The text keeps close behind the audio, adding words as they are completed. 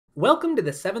Welcome to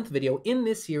the 7th video in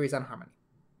this series on harmony.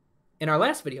 In our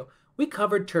last video, we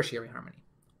covered tertiary harmony,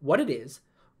 what it is,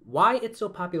 why it's so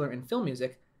popular in film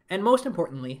music, and most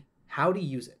importantly, how to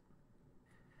use it.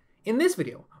 In this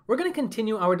video, we're going to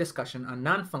continue our discussion on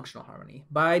non-functional harmony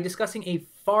by discussing a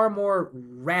far more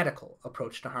radical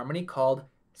approach to harmony called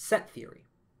set theory.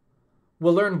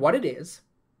 We'll learn what it is,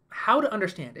 how to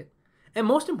understand it, and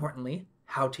most importantly,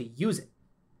 how to use it.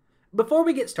 Before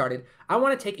we get started, I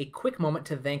want to take a quick moment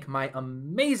to thank my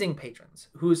amazing patrons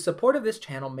whose support of this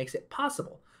channel makes it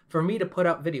possible for me to put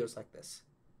out videos like this.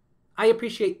 I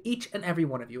appreciate each and every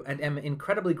one of you and am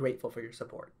incredibly grateful for your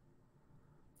support.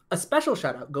 A special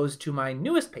shout out goes to my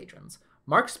newest patrons,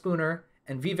 Mark Spooner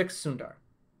and Vivek Sundar.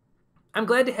 I'm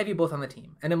glad to have you both on the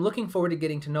team and am looking forward to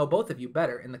getting to know both of you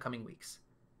better in the coming weeks.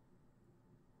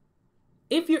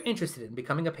 If you're interested in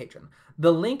becoming a patron,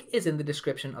 the link is in the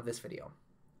description of this video.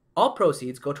 All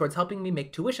proceeds go towards helping me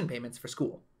make tuition payments for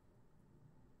school.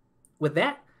 With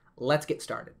that, let's get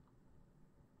started.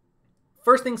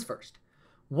 First things first,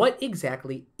 what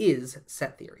exactly is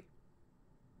set theory?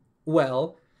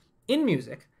 Well, in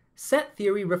music, set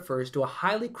theory refers to a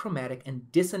highly chromatic and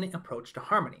dissonant approach to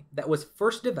harmony that was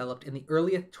first developed in the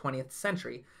early 20th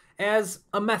century as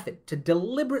a method to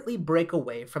deliberately break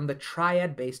away from the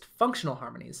triad-based functional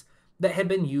harmonies that had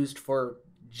been used for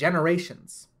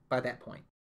generations by that point.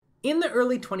 In the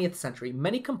early 20th century,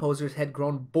 many composers had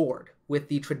grown bored with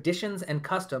the traditions and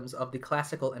customs of the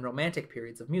classical and romantic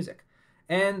periods of music,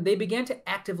 and they began to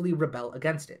actively rebel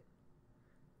against it.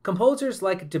 Composers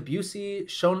like Debussy,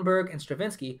 Schoenberg, and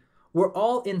Stravinsky were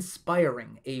all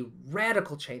inspiring a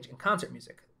radical change in concert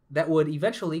music that would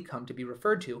eventually come to be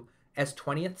referred to as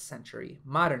 20th century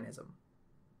modernism.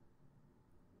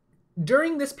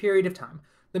 During this period of time,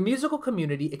 the musical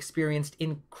community experienced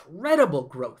incredible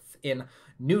growth in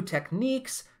new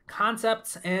techniques,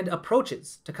 concepts, and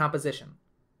approaches to composition.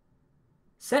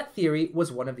 Set theory was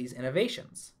one of these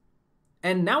innovations.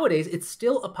 And nowadays, it's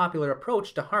still a popular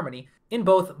approach to harmony in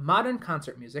both modern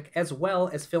concert music as well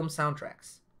as film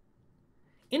soundtracks.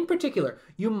 In particular,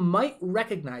 you might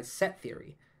recognize set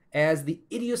theory as the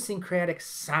idiosyncratic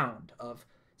sound of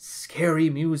scary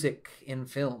music in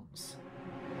films.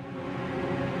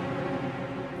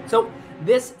 So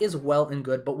this is well and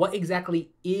good, but what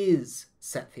exactly is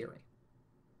set theory?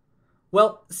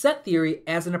 Well, set theory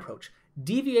as an approach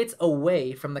deviates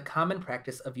away from the common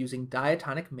practice of using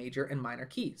diatonic major and minor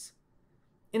keys.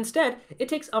 Instead, it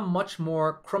takes a much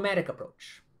more chromatic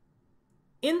approach.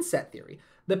 In set theory,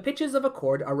 the pitches of a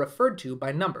chord are referred to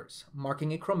by numbers,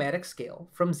 marking a chromatic scale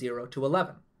from 0 to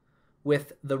 11,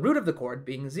 with the root of the chord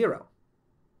being 0.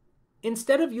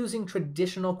 Instead of using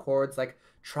traditional chords like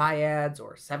triads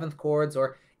or seventh chords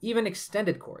or even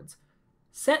extended chords,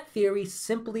 set theory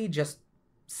simply just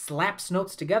slaps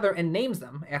notes together and names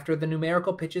them after the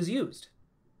numerical pitches used.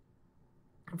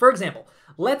 For example,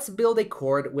 let's build a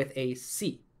chord with a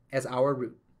C as our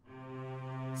root.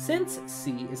 Since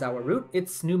C is our root,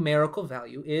 its numerical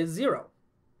value is 0.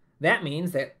 That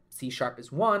means that C sharp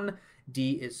is 1,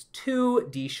 D is 2,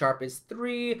 D sharp is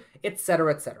 3,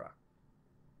 etc., etc.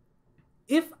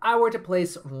 If I were to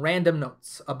place random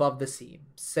notes above the C,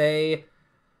 say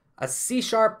a C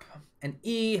sharp, an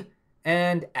E,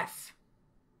 and F,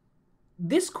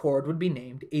 this chord would be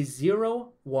named a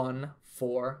 0, 1,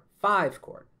 4, 5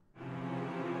 chord.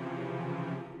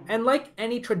 And like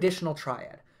any traditional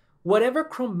triad, whatever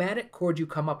chromatic chord you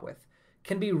come up with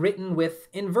can be written with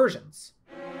inversions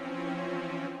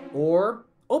or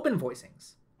open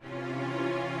voicings,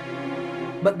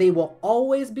 but they will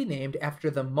always be named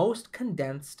after the most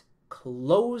condensed,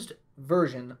 closed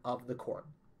version of the chord.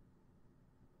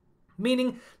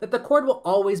 Meaning that the chord will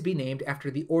always be named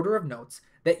after the order of notes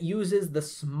that uses the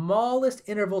smallest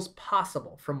intervals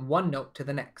possible from one note to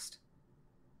the next.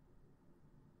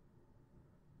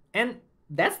 And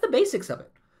that's the basics of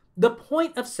it. The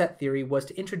point of set theory was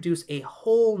to introduce a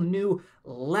whole new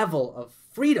level of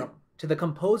freedom to the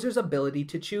composer's ability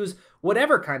to choose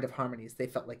whatever kind of harmonies they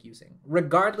felt like using,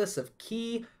 regardless of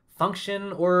key,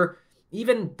 function, or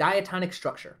even diatonic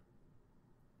structure.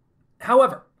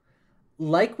 However,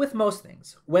 like with most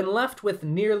things, when left with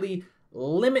nearly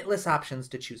limitless options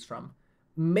to choose from,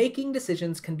 making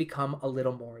decisions can become a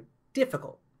little more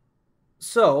difficult.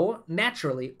 So,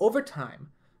 naturally, over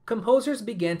time, composers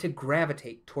began to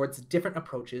gravitate towards different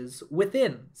approaches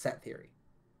within set theory.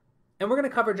 And we're going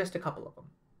to cover just a couple of them.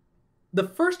 The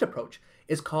first approach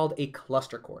is called a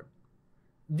cluster chord.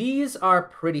 These are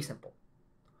pretty simple.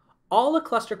 All a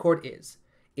cluster chord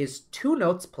is 2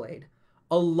 notes played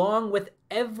along with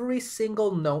every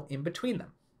single note in between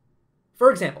them.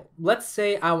 For example, let's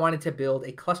say I wanted to build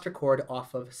a cluster chord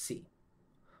off of C.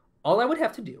 all I would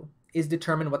have to do is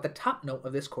determine what the top note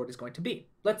of this chord is going to be.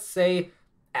 Let's say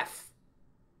F.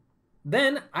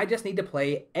 Then I just need to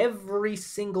play every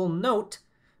single note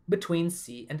between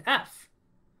C and F.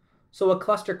 So a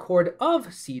cluster chord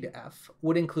of C to F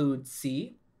would include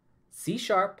C, C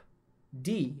sharp,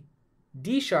 D,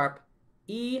 D sharp,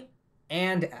 E,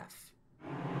 and F.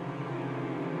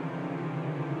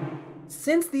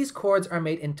 Since these chords are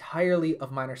made entirely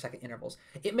of minor second intervals,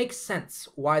 it makes sense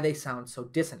why they sound so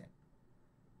dissonant.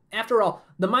 After all,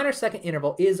 the minor second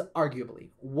interval is arguably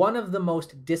one of the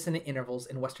most dissonant intervals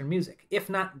in Western music, if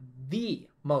not the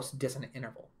most dissonant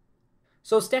interval.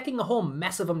 So stacking a whole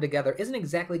mess of them together isn't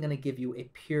exactly going to give you a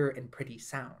pure and pretty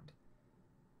sound.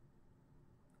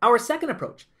 Our second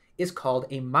approach is called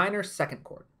a minor second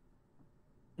chord.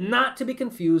 Not to be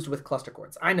confused with cluster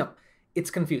chords. I know,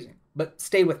 it's confusing, but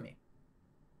stay with me.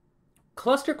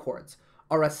 Cluster chords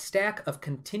are a stack of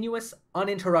continuous,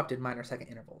 uninterrupted minor second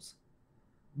intervals.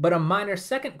 But a minor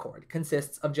second chord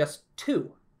consists of just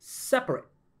two separate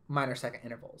minor second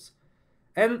intervals.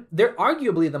 And they're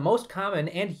arguably the most common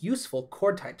and useful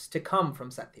chord types to come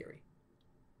from set theory.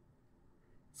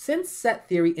 Since set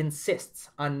theory insists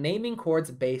on naming chords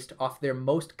based off their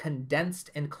most condensed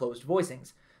and closed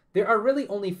voicings, there are really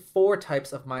only 4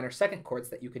 types of minor second chords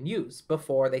that you can use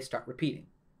before they start repeating.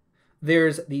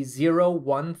 There's the 0,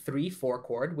 1, 3, 4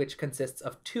 chord, which consists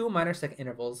of 2 minor second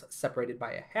intervals separated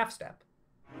by a half step.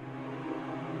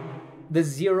 The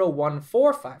 0, 1,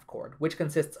 4, 5 chord, which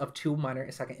consists of 2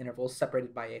 minor second intervals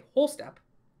separated by a whole step.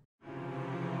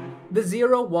 The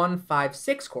 0, 1, 5,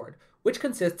 6 chord, which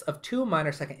consists of 2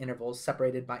 minor second intervals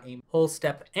separated by a whole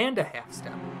step and a half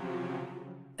step.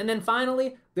 And then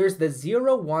finally, there's the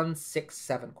 0, 1, 6,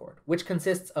 7 chord, which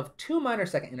consists of 2 minor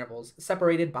second intervals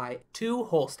separated by 2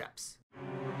 whole steps.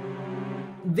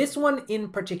 This one in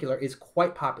particular is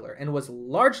quite popular and was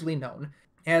largely known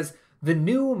as the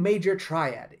new major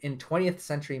triad in 20th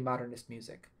century modernist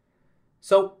music.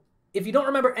 So if you don't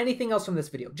remember anything else from this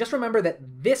video, just remember that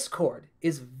this chord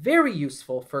is very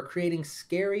useful for creating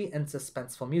scary and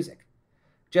suspenseful music.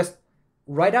 Just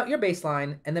write out your bass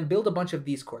line and then build a bunch of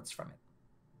these chords from it.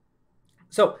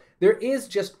 So there is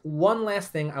just one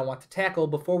last thing I want to tackle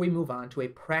before we move on to a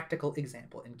practical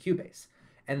example in Cubase,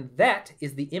 and that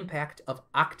is the impact of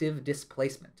octave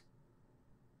displacement.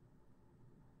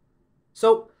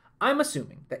 So I'm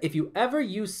assuming that if you ever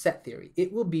use set theory,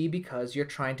 it will be because you're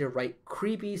trying to write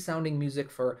creepy sounding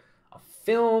music for a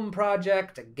film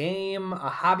project, a game, a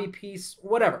hobby piece,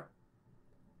 whatever.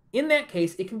 In that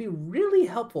case, it can be really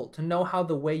helpful to know how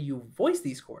the way you voice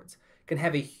these chords can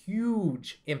have a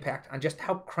huge impact on just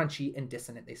how crunchy and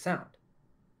dissonant they sound.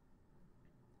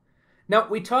 Now,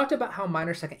 we talked about how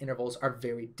minor second intervals are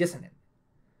very dissonant.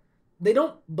 They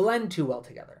don't blend too well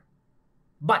together.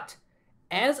 But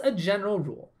as a general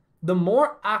rule, the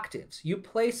more octaves you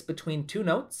place between 2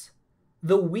 notes,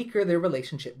 the weaker their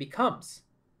relationship becomes.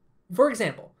 For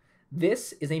example,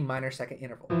 this is a minor second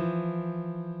interval.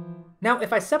 Now,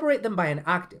 if I separate them by an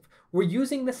octave, we're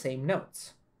using the same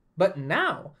notes. But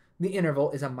now, the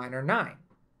interval is a minor 9.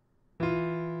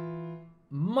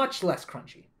 Much less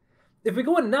crunchy. If we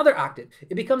go another octave,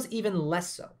 it becomes even less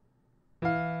so.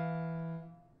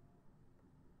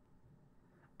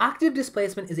 Octave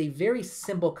displacement is a very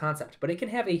simple concept, but it can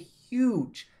have a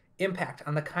huge impact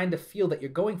on the kind of feel that you're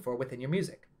going for within your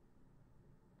music.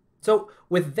 So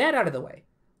with that out of the way,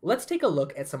 let's take a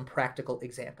look at some practical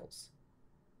examples.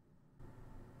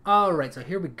 All right, so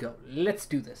here we go. Let's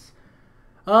do this.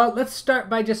 Let's start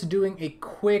by just doing a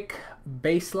quick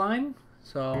bass line.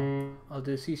 So I'll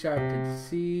do C sharp to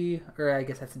C, or I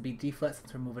guess that's to be D flat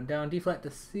since we're moving down. D flat to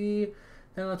C,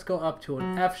 then let's go up to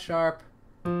an F sharp,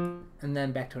 and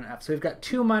then back to an F. So we've got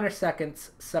 2 minor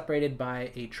seconds separated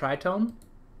by a tritone.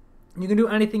 You can do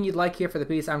anything you'd like here for the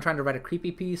piece. I'm trying to write a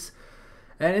creepy piece.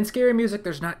 And in scary music,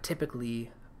 there's not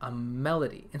typically a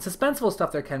melody. In suspenseful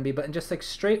stuff there can be, but in just like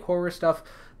straight horror stuff,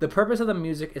 the purpose of the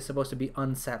music is supposed to be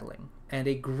unsettling. And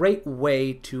a great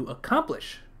way to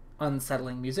accomplish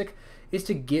unsettling music is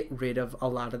to get rid of a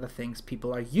lot of the things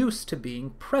people are used to being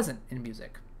present in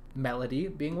music. Melody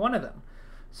being one of them.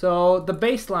 So the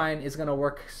bass line is going to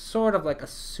work sort of like a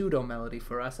pseudo melody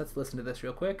for us. Let's listen to this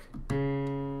real quick.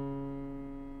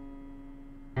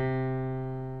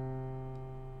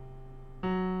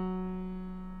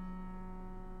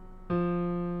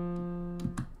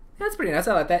 That's pretty nice.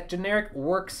 I like that. Generic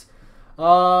works.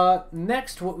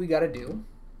 Next, what we got to do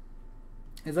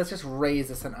is let's just raise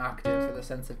this an octave for the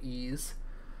sense of ease.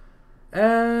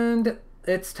 And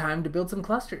it's time to build some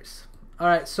clusters. All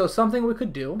right, so something we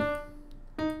could do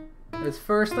is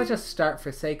first, let's just start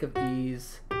for sake of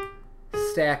ease,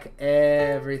 stack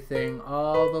everything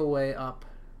all the way up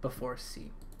before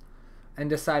C and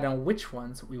decide on which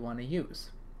ones we want to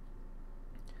use.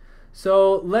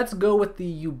 So let's go with the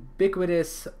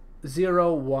ubiquitous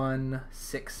 0, 1,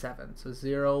 6, 7. So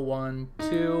 0, 1,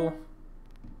 2,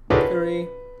 3,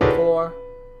 4,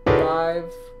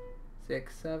 5,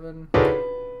 6, 7.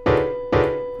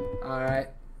 Alright,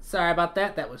 sorry about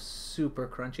that. That was super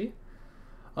crunchy.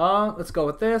 Let's go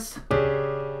with this.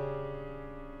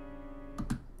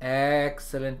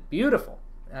 Excellent. Beautiful.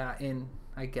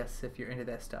 I guess if you're into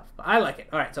that stuff. But I like it.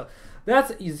 Alright, so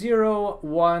that's 0,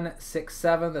 1, 6,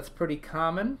 7. That's pretty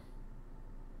common.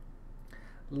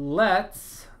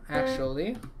 Let's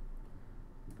actually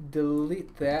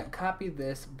delete that, copy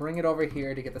this, bring it over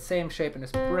here to get the same shape and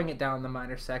just bring it down the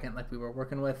minor second like we were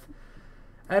working with.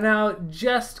 And now,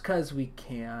 just because we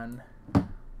can,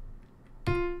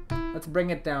 let's bring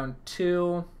it down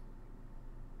 2.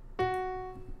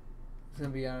 It's going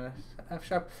to be on F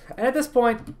sharp. And at this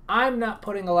point, I'm not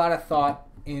putting a lot of thought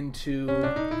into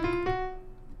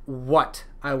what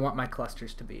I want my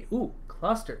clusters to be. Ooh,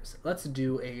 clusters. Let's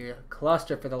do a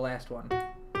cluster for the last one.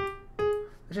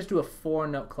 Let's just do a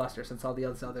 4-note cluster since all the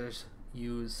others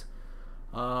use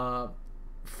 4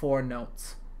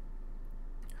 notes.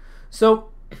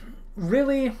 So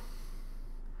really,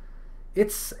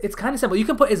 it's kind of simple. You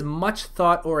can put as much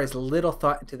thought or as little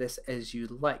thought into this as you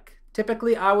like.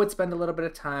 Typically, I would spend a little bit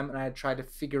of time and I'd try to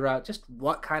figure out just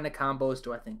what kind of combos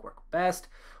do I think work best,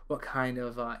 what kind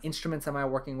of instruments am I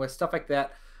working with, stuff like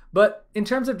that. But in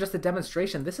terms of just a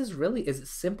demonstration, this is really as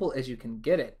simple as you can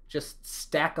get it. Just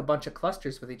stack a bunch of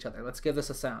clusters with each other. Let's give this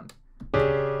a sound.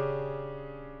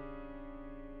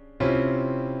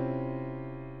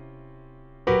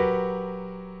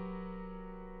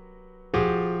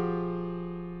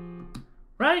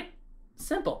 Right?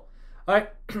 Simple. All right,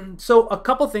 so a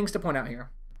couple things to point out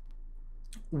here.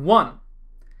 One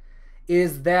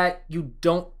is that you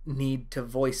don't need to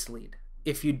voice lead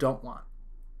if you don't want.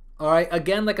 All right,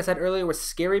 again, like I said earlier, with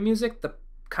scary music, the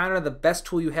kind of the best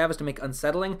tool you have is to make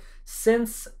unsettling.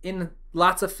 Since in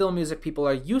lots of film music, people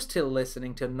are used to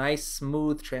listening to nice,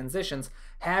 smooth transitions,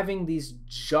 having these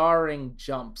jarring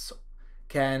jumps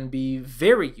can be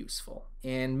very useful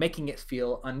in making it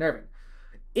feel unnerving.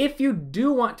 If you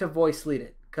do want to voice lead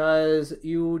it, because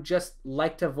you just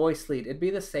like to voice lead, it'd be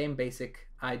the same basic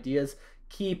ideas.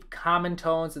 Keep common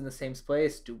tones in the same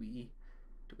place. Do we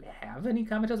have any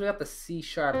common tones? We got the C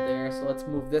sharp there, so let's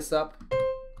move this up.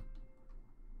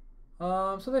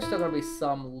 So there's still gonna be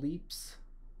some leaps.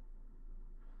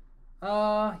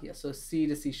 Yeah, so C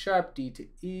to C sharp, D to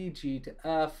E, G to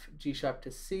F, G sharp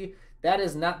to C. That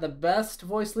is not the best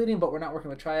voice leading, but we're not working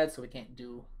with triads, so we can't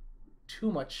do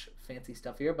too much fancy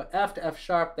stuff here. But F to F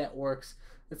sharp, that works.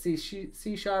 Let's see,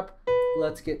 C sharp.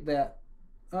 Let's get that.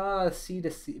 C to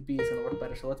C, B is gonna work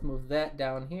better. So let's move that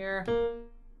down here.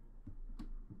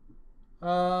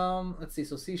 Let's see.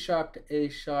 So C sharp to A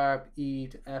sharp, E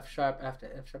to F sharp, F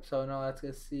to F sharp. So no, let's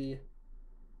go C.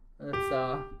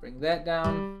 Let's bring that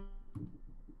down.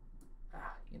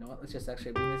 You know what? Let's just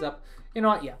actually bring these up. You know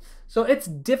what? Yeah. So it's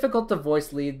difficult to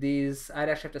voice lead these. I'd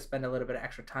actually have to spend a little bit of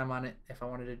extra time on it if I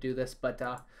wanted to do this, but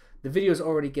the video is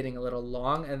already getting a little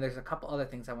long, and there's a couple other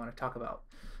things I want to talk about.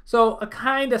 So a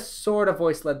kind of sort of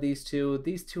voice led these two.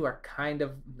 These two are kind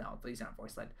of, no, these aren't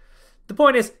voice led. The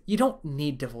point is, you don't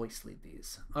need to voice lead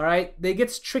these. All right, they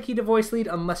get tricky to voice lead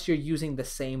unless you're using the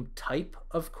same type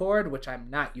of chord, which I'm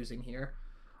not using here.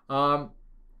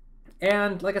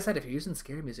 And like I said, if you're using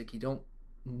scary music, you don't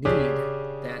need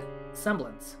that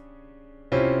semblance.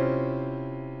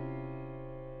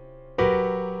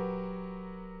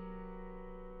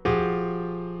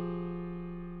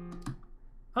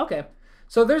 Okay,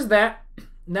 so there's that.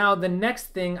 Now the next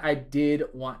thing I did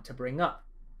want to bring up.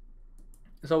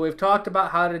 So we've talked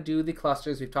about how to do the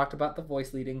clusters. We've talked about the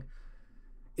voice leading.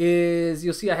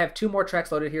 You'll see I have 2 more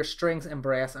tracks loaded here, strings and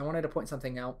brass. I wanted to point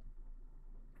something out.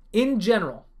 In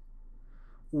general,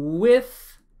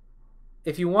 if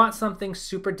you want something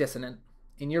super dissonant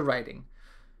in your writing,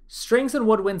 strings and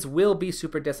woodwinds will be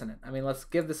super dissonant. I mean, let's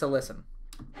give this a listen.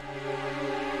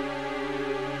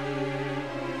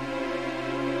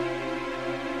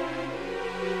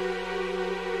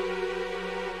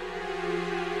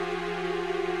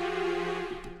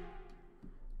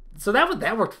 So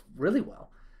that worked really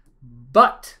well.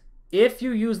 But if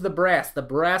you use the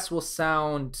brass will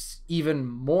sound even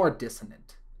more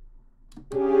dissonant.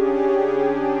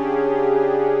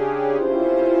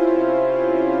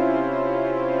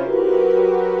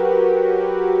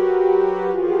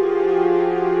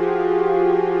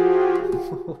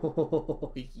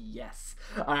 Yes,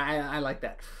 I like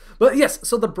that. But yes,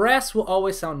 so the brass will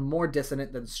always sound more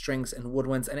dissonant than strings and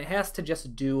woodwinds, and it has to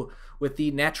just do with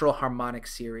the natural harmonic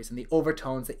series and the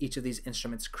overtones that each of these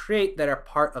instruments create that are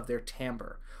part of their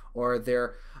timbre or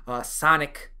their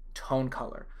sonic tone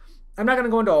color. I'm not going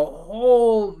to go into a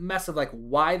whole mess of like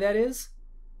why that is,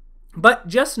 but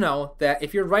just know that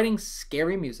if you're writing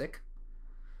scary music,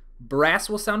 brass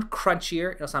will sound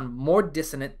crunchier, it'll sound more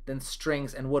dissonant than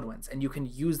strings and woodwinds, and you can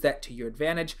use that to your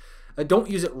advantage. Don't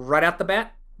use it right out the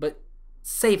bat, but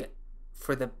save it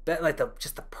for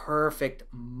just the perfect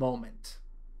moment.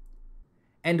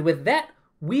 And with that,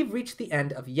 we've reached the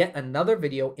end of yet another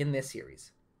video in this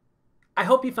series. I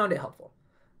hope you found it helpful.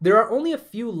 There are only a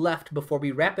few left before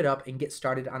we wrap it up and get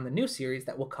started on the new series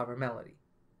that will cover melody.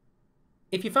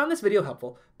 If you found this video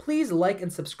helpful, please like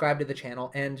and subscribe to the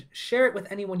channel and share it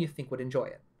with anyone you think would enjoy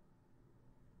it.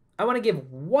 I want to give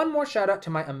one more shout out to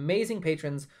my amazing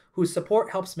patrons whose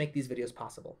support helps make these videos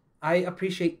possible. I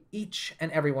appreciate each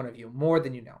and every one of you more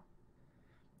than you know.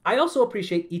 I also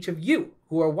appreciate each of you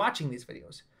who are watching these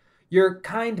videos. Your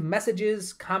kind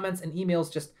messages, comments, and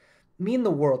emails just mean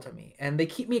the world to me, and they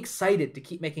keep me excited to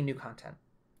keep making new content.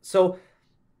 So,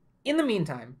 in the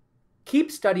meantime,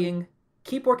 keep studying,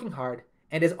 keep working hard,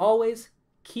 and as always,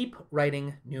 keep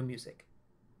writing new music.